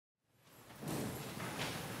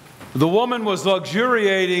The woman was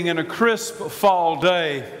luxuriating in a crisp fall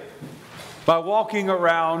day by walking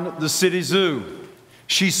around the city zoo.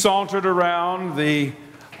 She sauntered around the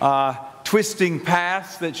twisting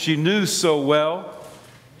paths that she knew so well,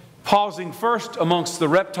 pausing first amongst the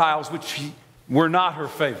reptiles, which were not her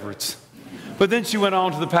favorites. But then she went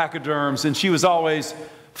on to the pachyderms, and she was always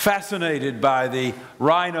fascinated by the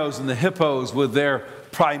rhinos and the hippos with their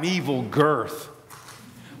primeval girth.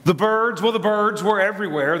 The birds were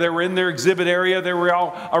everywhere. They were in their exhibit area. They were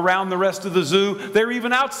all around the rest of the zoo. They were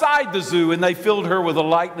even outside the zoo, and they filled her with a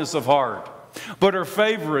lightness of heart. But her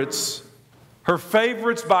favorites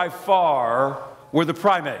by far were the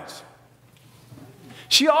primates.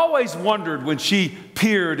 She always wondered when she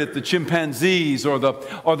peered at the chimpanzees or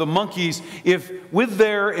the monkeys if, with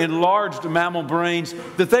their enlarged mammal brains,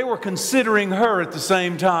 that they were considering her at the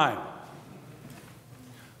same time.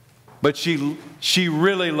 But she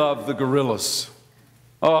really loved the gorillas.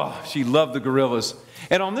 Oh, she loved the gorillas.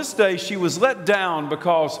 And on this day, she was let down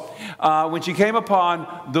because when she came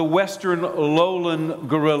upon the western lowland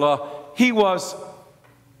gorilla, he was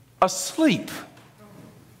asleep.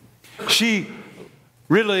 She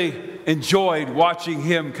really enjoyed watching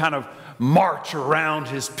him kind of march around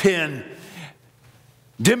his pen,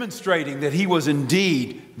 demonstrating that he was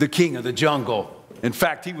indeed the king of the jungle. In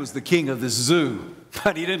fact, he was the king of the zoo.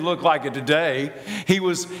 But he didn't look like it today. He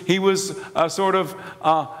was sort of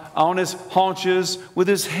on his haunches with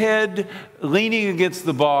his head leaning against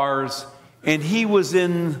the bars, and he was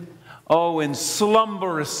in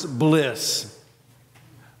slumberous bliss.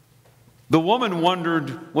 The woman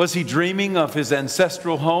wondered, was he dreaming of his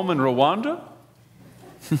ancestral home in Rwanda?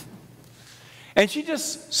 And she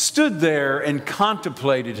just stood there and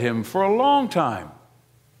contemplated him for a long time.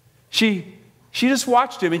 She just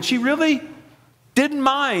watched him, and she really didn't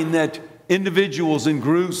mind that individuals and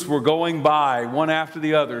groups were going by one after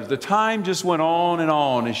the other. The time just went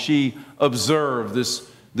on as she observed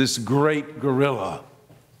this great gorilla.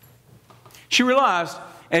 She realized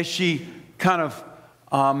as she kind of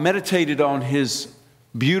meditated on his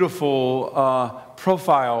beautiful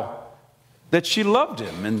profile that she loved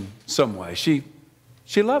him in some way. She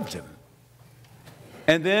loved him.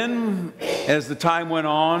 And then as the time went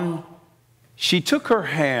on, she took her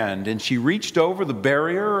hand and she reached over the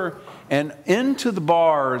barrier and into the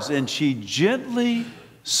bars, and she gently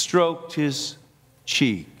stroked his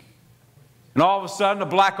cheek. And all of a sudden, a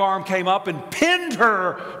black arm came up and pinned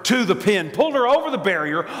her to the pen, pulled her over the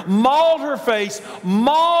barrier, mauled her face,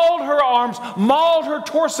 mauled her arms, mauled her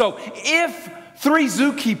torso. If 3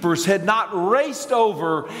 zookeepers had not raced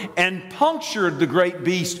over and punctured the great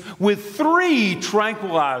beast with 3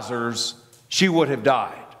 tranquilizers, she would have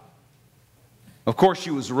died. Of course, she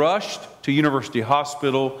was rushed to University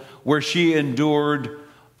Hospital, where she endured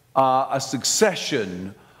a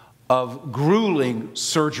succession of grueling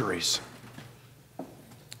surgeries.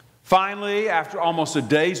 Finally, after almost a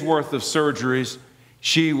day's worth of surgeries,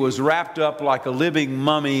 she was wrapped up like a living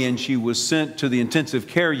mummy, and she was sent to the intensive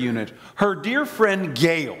care unit. Her dear friend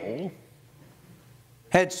Gail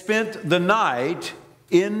had spent the night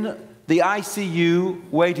in the ICU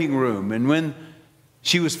waiting room, and when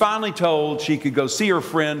she was finally told she could go see her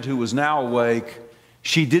friend who was now awake,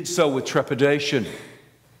 she did so with trepidation.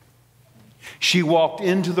 She walked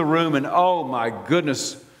into the room, and oh my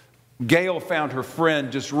goodness, Gail found her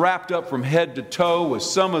friend just wrapped up from head to toe with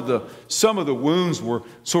some of the wounds were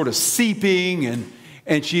sort of seeping,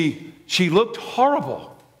 and she looked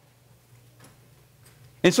horrible.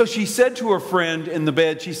 And so she said to her friend in the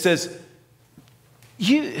bed, she says,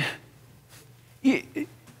 You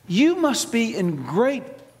must be in great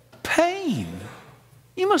pain.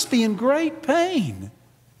 You must be in great pain.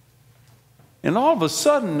 And all of a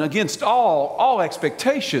sudden, against all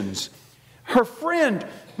expectations, her friend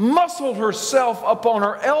muscled herself up on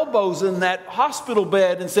her elbows in that hospital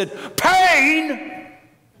bed and said, "Pain!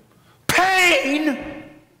 Pain!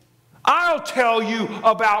 I'll tell you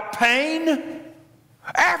about pain.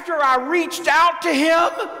 After I reached out to him,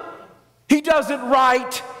 he doesn't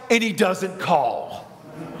write and he doesn't call."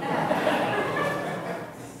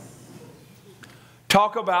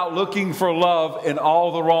 Talk about looking for love in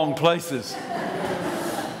all the wrong places.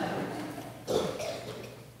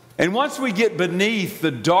 And once we get beneath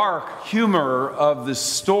the dark humor of this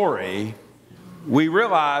story, we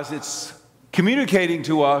realize it's communicating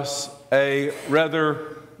to us a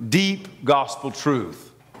rather deep gospel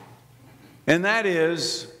truth. And that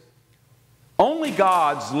is, only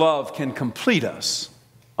God's love can complete us.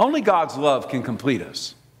 Only God's love can complete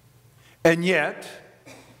us. And yet,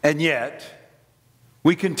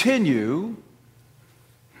 we continue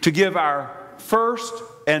to give our first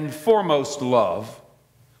and foremost love,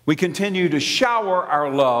 We continue to shower our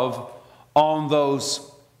love on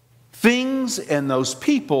those things and those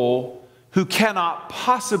people who cannot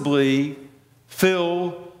possibly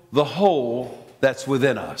fill the hole that's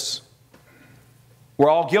within us. We're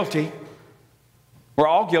all guilty. We're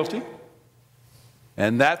all guilty.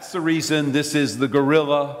 And that's the reason this is the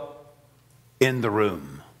gorilla in the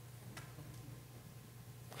room.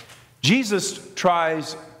 Jesus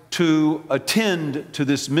tries to attend to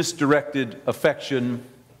this misdirected affection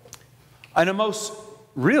in a most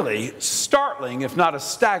really startling, if not a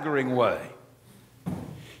staggering way.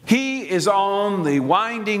 He is on the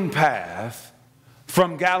winding path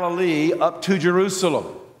from Galilee up to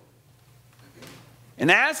Jerusalem. And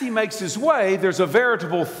as he makes his way, there's a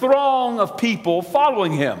veritable throng of people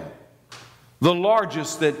following him, the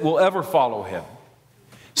largest that will ever follow him,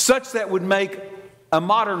 such that would make a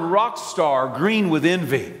modern rock star green with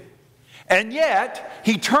envy. And yet,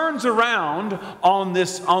 he turns around on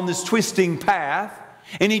this twisting path,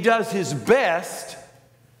 and he does his best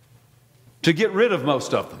to get rid of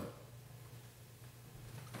most of them.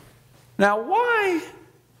 Now,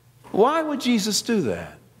 why would Jesus do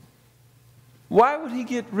that? Why would he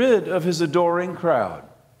get rid of his adoring crowd?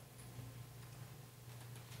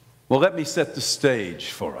 Well, let me set the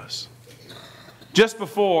stage for us. Just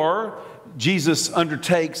before Jesus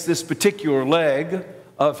undertakes this particular leg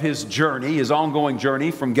of his journey, his ongoing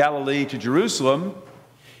journey from Galilee to Jerusalem,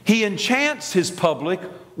 he enchants his public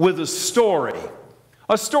with a story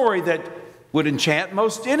that would enchant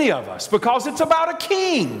most any of us because it's about a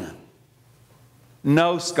king.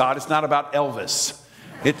 No, Scott, it's not about Elvis.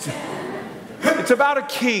 It's about a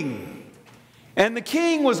king. And the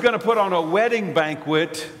king was going to put on a wedding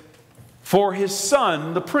banquet for his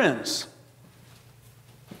son, the prince.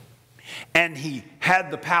 And he had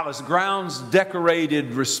the palace grounds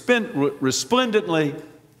decorated resplendently.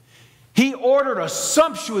 He ordered a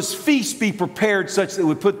sumptuous feast be prepared such that it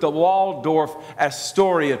would put the Waldorf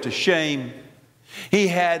Astoria to shame. He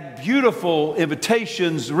had beautiful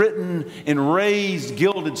invitations written in raised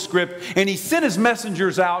gilded script, and he sent his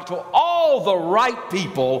messengers out to all the right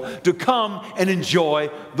people to come and enjoy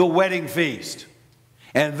the wedding feast.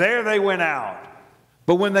 And there they went out.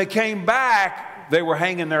 But when they came back, they were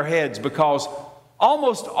hanging their heads because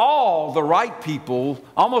almost all the right people,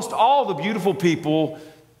 almost all the beautiful people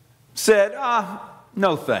said,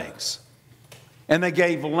 no thanks. And they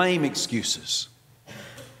gave lame excuses.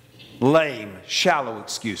 Lame, shallow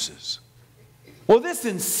excuses. Well, this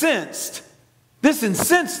incensed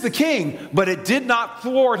the king, but it did not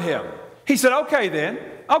thwart him. He said, okay then,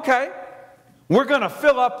 okay, we're going to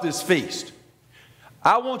fill up this feast.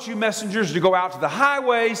 I want you messengers to go out to the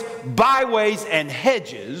highways, byways, and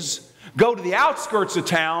hedges. Go to the outskirts of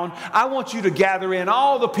town. I want you to gather in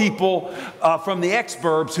all the people from the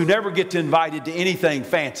exurbs who never get invited to anything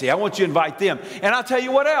fancy. I want you to invite them. And I'll tell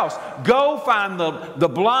you what else. Go find the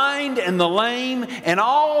blind and the lame and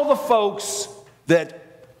all the folks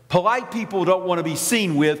that polite people don't want to be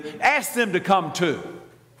seen with. Ask them to come too.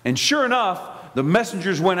 And sure enough, the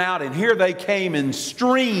messengers went out, and here they came in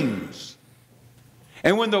streams.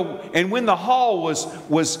 And when the hall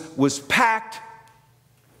was packed,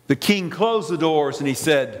 the king closed the doors and he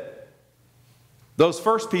said, those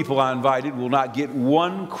first people I invited will not get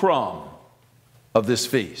one crumb of this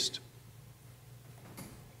feast.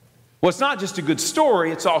 Well, it's not just a good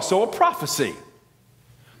story, it's also a prophecy.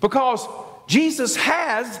 Because Jesus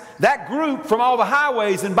has that group from all the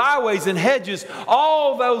highways and byways and hedges,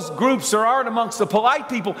 all those groups are amongst the polite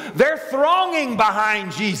people. They're thronging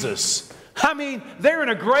behind Jesus. I mean, they're in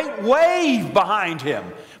a great wave behind him.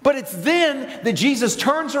 But it's then that Jesus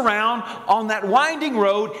turns around on that winding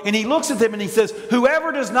road and he looks at them and he says,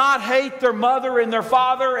 whoever does not hate their mother and their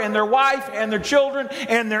father and their wife and their children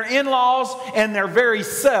and their in-laws and their very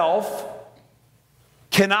self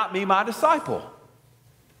cannot be my disciple.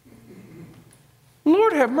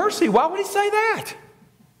 Lord have mercy. Why would he say that?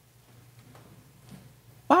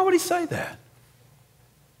 Why would he say that?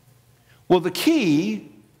 Well, the key,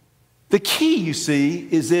 you see,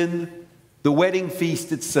 is in the wedding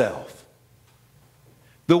feast itself.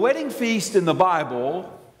 The wedding feast in the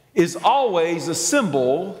Bible is always a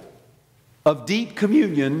symbol of deep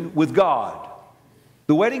communion with God.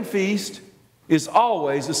 The wedding feast is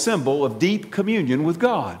always a symbol of deep communion with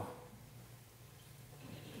God.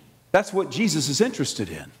 That's what Jesus is interested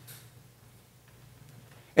in.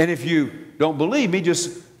 And if you don't believe me,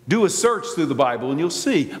 just do a search through the Bible and you'll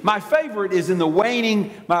see. My favorite is in the waning,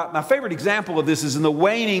 my favorite example of this is in the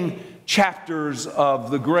waning chapters of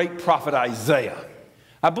the great prophet Isaiah.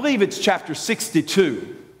 I believe it's chapter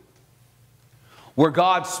 62, where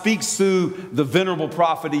God speaks through the venerable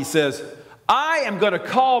prophet. He says, I am going to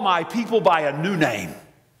call my people by a new name,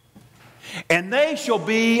 and they shall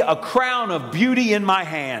be a crown of beauty in my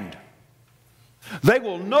hand. They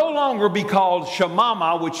will no longer be called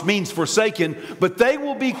Shemama, which means forsaken, but they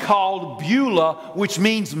will be called Beulah, which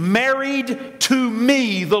means married to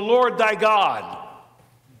me, the Lord thy God.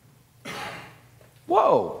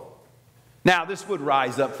 Whoa. Now, this would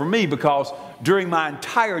rise up for me because during my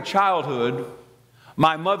entire childhood,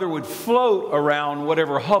 my mother would float around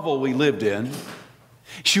whatever hovel we lived in.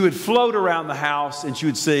 She would float around the house and she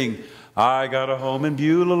would sing, I got a home in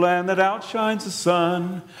Beulah land that outshines the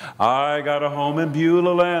sun. I got a home in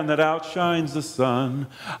Beulah land that outshines the sun.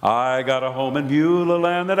 I got a home in Beulah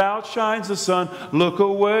land that outshines the sun. Look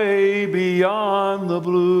away beyond the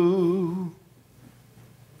blue.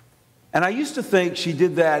 And I used to think she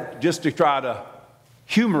did that just to try to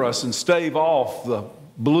humor us and stave off the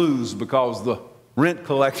blues because the rent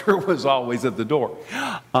collector was always at the door.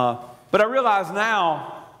 But I realize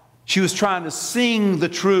now she was trying to sing the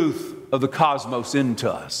truth of the cosmos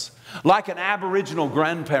into us. Like an Aboriginal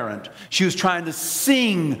grandparent, she was trying to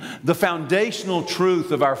sing the foundational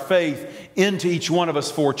truth of our faith into each one of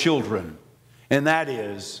us 4 children. And that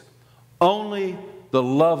is, only the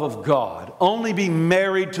love of God, only be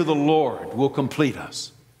married to the Lord will complete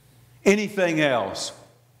us. Anything else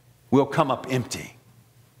will come up empty.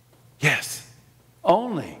 Yes,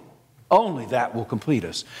 only that will complete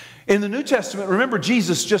us. In the New Testament, remember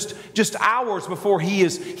Jesus just hours before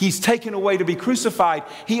he's taken away to be crucified,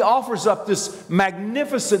 he offers up this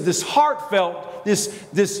magnificent, this heartfelt,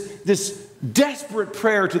 this desperate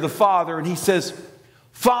prayer to the Father, and he says,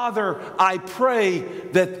 Father, I pray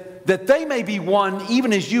that they may be one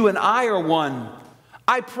even as you and I are one.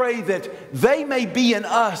 I pray that they may be in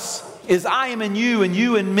us as I am in you and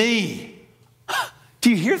you in me.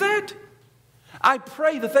 Do you hear that? I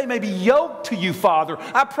pray that they may be yoked to you, Father.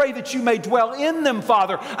 I pray that you may dwell in them,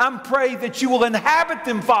 Father. I pray that you will inhabit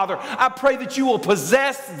them, Father. I pray that you will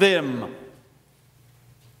possess them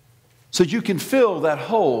so you can fill that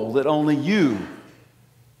hole that only you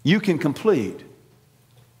can complete.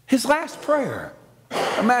 His last prayer.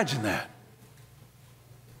 Imagine that.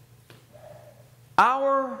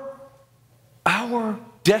 Our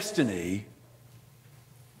destiny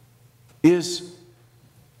is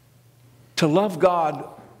to love God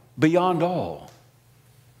beyond all.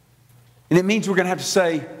 And it means we're going to have to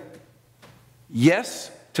say yes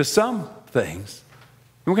to some things,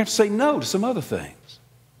 and we're going to have to say no to some other things.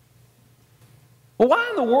 Well, why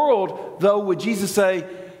in the world, though, would Jesus say,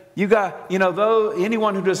 though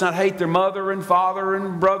anyone who does not hate their mother and father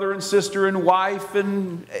and brother and sister and wife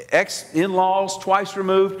and ex-in-laws twice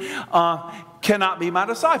removed cannot be my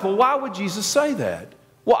disciple? Why would Jesus say that?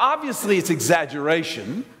 Well, obviously it's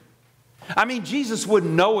exaggeration. I mean, Jesus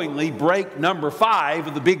wouldn't knowingly break number 5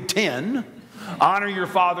 of the Big 10. Honor your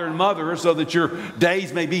father and mother so that your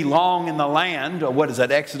days may be long in the land. What is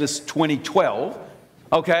that, Exodus 20:12?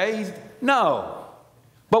 Okay? No.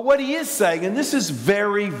 But what he is saying, and this is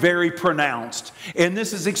very, very pronounced, and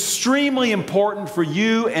this is extremely important for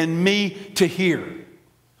you and me to hear.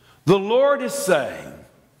 The Lord is saying,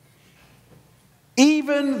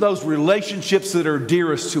 even those relationships that are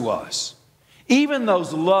dearest to us, even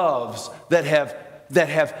those loves that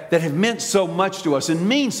have meant so much to us and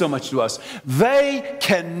mean so much to us, they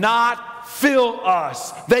cannot fill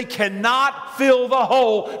us. They cannot fill the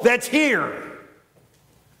hole that's here.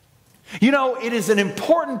 You know, it is an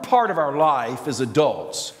important part of our life as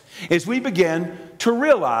adults as we begin to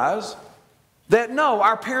realize that no,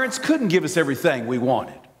 our parents couldn't give us everything we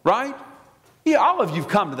wanted, right? Yeah, all of you've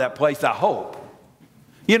come to that place, I hope.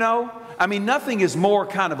 You know, I mean, nothing is more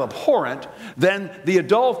kind of abhorrent than the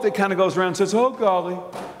adult that kind of goes around and says, oh, golly,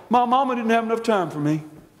 my mama didn't have enough time for me.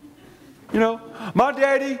 You know, my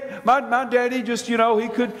daddy just,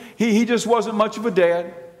 he just wasn't much of a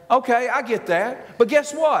dad. Okay, I get that. But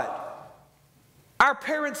guess what? Our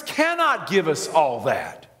parents cannot give us all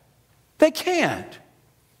that. They can't.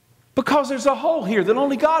 Because there's a hole here that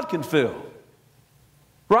only God can fill.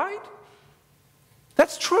 Right?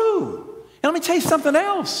 That's true. And let me tell you something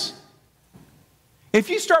else. If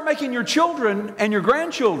you start making your children and your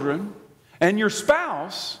grandchildren and your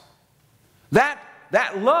spouse that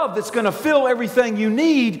love that's going to fill everything you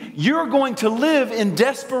need, you're going to live in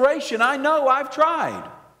desperation. I know, I've tried.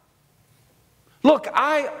 Look,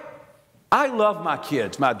 I love my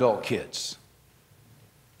kids, my adult kids.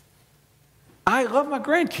 I love my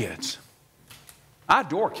grandkids. I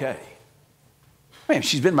adore Kay. Man,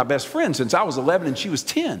 she's been my best friend since I was 11 and she was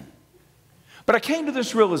 10. But I came to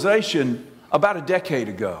this realization about a decade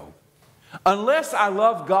ago. Unless I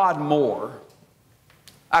love God more,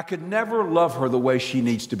 I could never love her the way she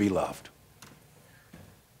needs to be loved.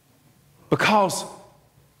 Because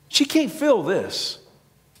she can't feel this.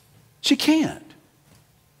 She can't.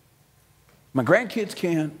 My grandkids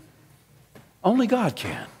can. Only God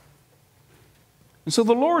can. And so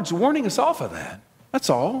the Lord's warning us off of that. That's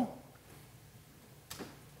all.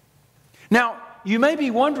 Now, you may be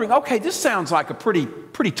wondering, okay, this sounds like a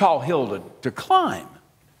pretty tall hill to climb.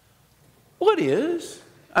 Well, it is.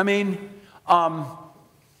 I mean,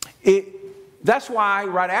 that's why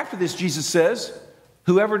right after this, Jesus says,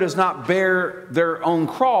 whoever does not bear their own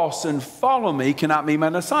cross and follow me cannot be my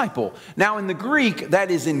disciple. Now, in the Greek, that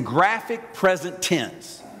is in graphic present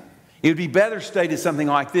tense. It would be better stated something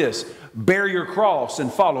like this: bear your cross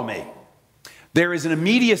and follow me. There is an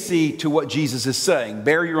immediacy to what Jesus is saying.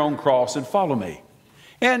 Bear your own cross and follow me.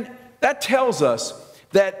 And that tells us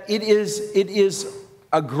that it is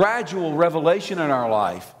a gradual revelation in our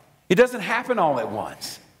life. It doesn't happen all at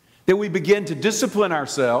once. That we begin to discipline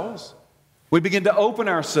ourselves. We begin to open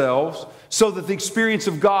ourselves so that the experience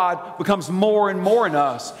of God becomes more and more in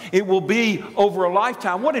us. It will be over a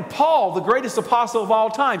lifetime. What did Paul, the greatest apostle of all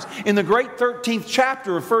times, in the great 13th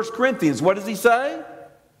chapter of 1 Corinthians, what does he say?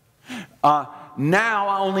 Now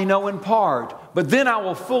I only know in part, but then I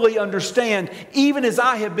will fully understand, even as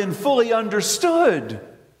I have been fully understood.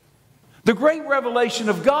 The great revelation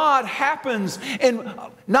of God happens, and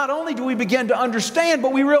not only do we begin to understand,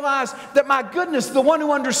 but we realize that, my goodness, the one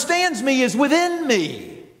who understands me is within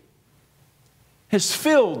me, has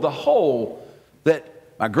filled the hole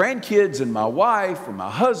that my grandkids and my wife or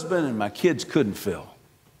my husband and my kids couldn't fill.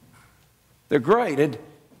 They're great. And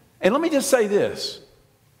let me just say this.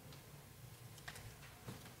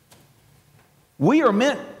 We are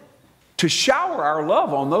meant to shower our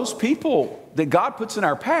love on those people that God puts in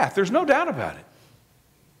our path. There's no doubt about it.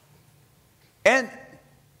 And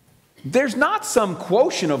there's not some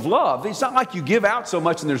quotient of love. It's not like you give out so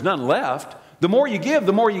much and there's none left. The more you give,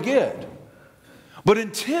 the more you get. But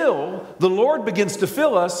until the Lord begins to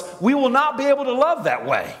fill us, we will not be able to love that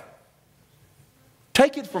way.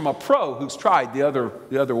 Take it from a pro who's tried the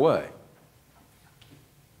other way.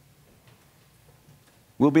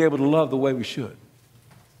 We'll be able to love the way we should.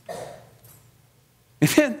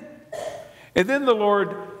 And then the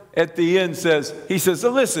Lord at the end says, he says,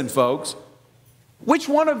 so listen, folks, which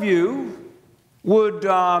one of you would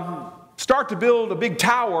start to build a big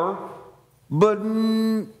tower, but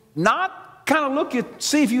not kind of look at,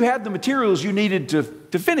 see if you had the materials you needed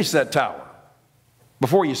to finish that tower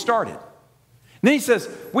before you started? And then he says,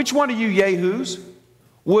 which one of you yahoos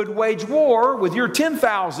would wage war with your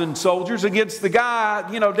 10,000 soldiers against the guy,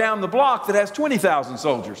 down the block that has 20,000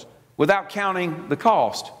 soldiers without counting the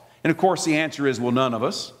cost? And of course the answer is, well, none of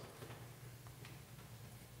us.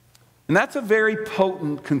 And that's a very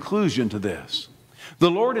potent conclusion to this.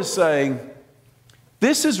 The Lord is saying,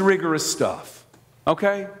 this is rigorous stuff,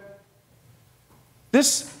 okay?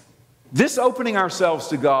 This opening ourselves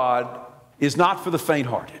to God is not for the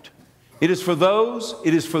faint-hearted. It is for those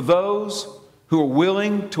who are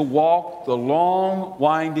willing to walk the long,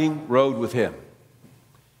 winding road with Him.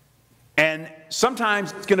 And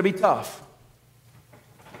sometimes it's going to be tough.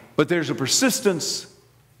 But there's a persistence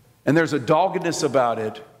and there's a doggedness about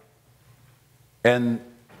it. And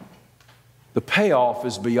the payoff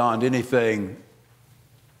is beyond anything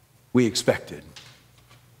we expected.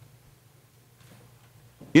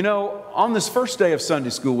 On this first day of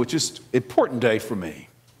Sunday school, which is an important day for me,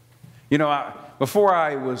 even after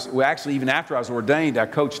I was ordained, I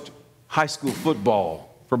coached high school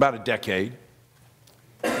football for about a decade.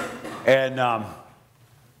 And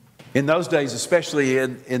in those days, especially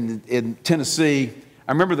in Tennessee,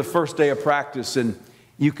 I remember the first day of practice, and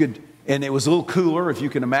it was a little cooler, if you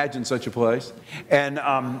can imagine such a place. And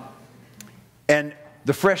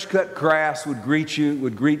the fresh cut grass would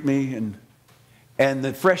greet me, and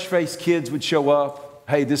the fresh-faced kids would show up.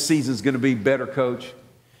 Hey, this season's going to be better, coach.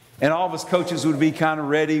 And all of us coaches would be kind of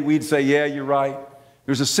ready. We'd say, yeah, you're right.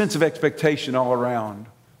 There's a sense of expectation all around.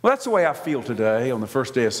 Well, that's the way I feel today on the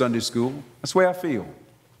first day of Sunday school. That's the way I feel.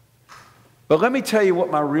 But let me tell you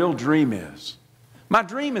what my real dream is. My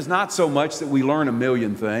dream is not so much that we learn a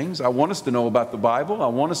million things. I want us to know about the Bible. I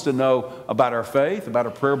want us to know about our faith, about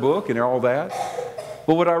our prayer book and all that.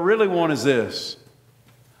 But what I really want is this.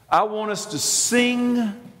 I want us to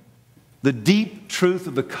sing the deep truth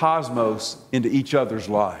of the cosmos into each other's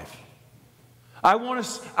life. I want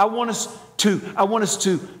us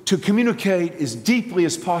to communicate as deeply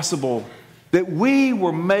as possible that we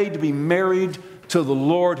were made to be married to the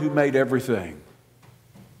Lord who made everything.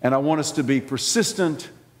 And I want us to be persistent,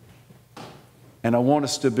 and I want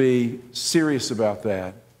us to be serious about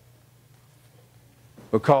that,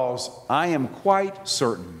 because I am quite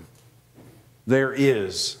certain there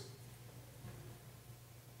is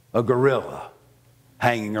a gorilla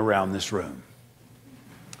hanging around this room.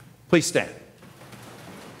 Please stand.